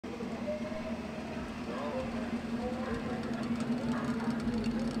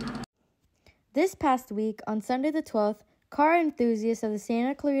This past week, on Sunday the 12th, car enthusiasts of the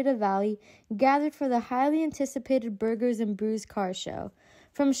Santa Clarita Valley gathered for the highly anticipated Burgers and Brews car show.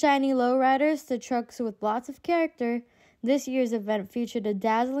 From shiny lowriders to trucks with lots of character, this year's event featured a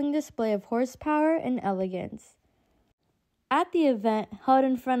dazzling display of horsepower and elegance. At the event, held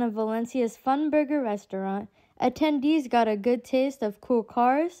in front of Valencia's Fun Burger restaurant, attendees got a good taste of cool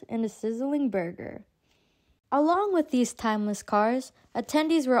cars and a sizzling burger. Along with these timeless cars,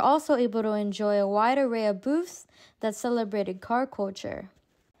 attendees were also able to enjoy a wide array of booths that celebrated car culture.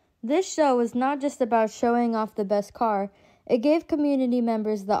 This show was not just about showing off the best car, it gave community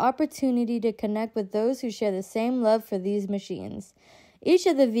members the opportunity to connect with those who share the same love for these machines. Each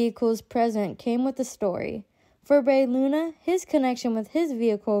of the vehicles present came with a story. For Ray Luna, his connection with his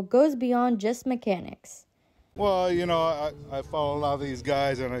vehicle goes beyond just mechanics. Well, I follow a lot of these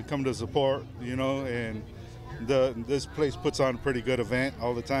guys and I come to support, and this place puts on a pretty good event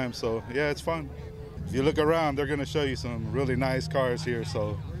all the time, so yeah, it's fun. If you look around, they're going to show you some really nice cars here,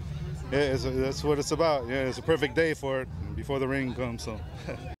 so yeah, that's what it's about. Yeah, it's a perfect day for it before the rain comes. So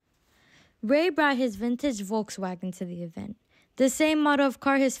Ray brought his vintage Volkswagen to the event, the same model of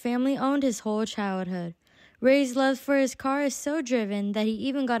car his family owned his whole childhood. Ray's love for his car is so driven that he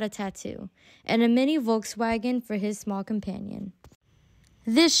even got a tattoo, and a mini Volkswagen for his small companion.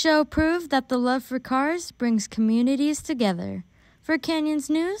 This show proved that the love for cars brings communities together. For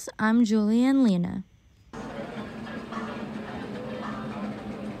Canyons News, I'm Julianne Lena.